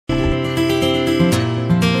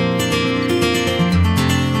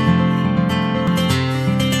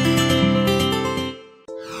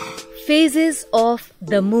Phases of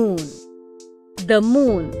the Moon. The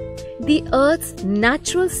Moon, the Earth's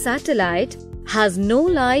natural satellite, has no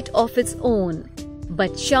light of its own,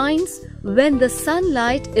 but shines when the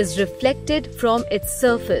sunlight is reflected from its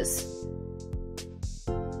surface.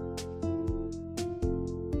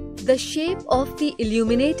 The shape of the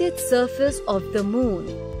illuminated surface of the Moon,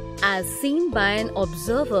 as seen by an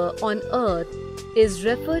observer on Earth, is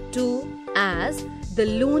referred to as the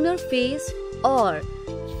lunar phase or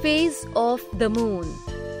phase of the Moon.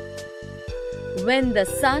 When the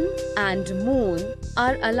Sun and Moon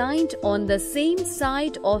are aligned on the same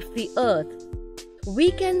side of the Earth,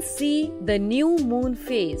 we can see the new moon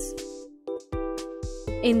phase.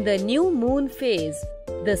 In the new moon phase,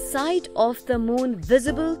 the side of the Moon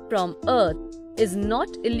visible from Earth is not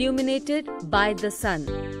illuminated by the Sun.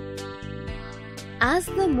 As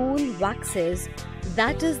the Moon waxes,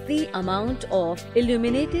 that is, the amount of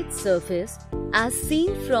illuminated surface as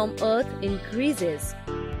seen from Earth increases.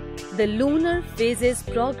 The lunar phases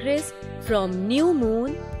progress from new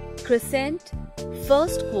moon, crescent,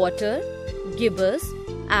 first quarter, gibbous,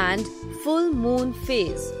 and full moon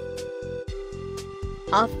phase.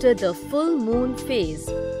 After the full moon phase,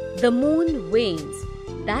 the moon wanes,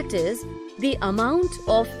 that is, the amount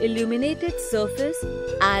of illuminated surface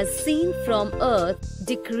as seen from Earth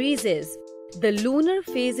decreases. The lunar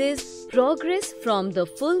phases progress from the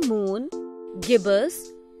full moon,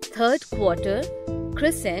 gibbous, third quarter,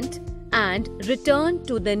 crescent, and return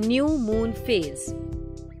to the new moon phase.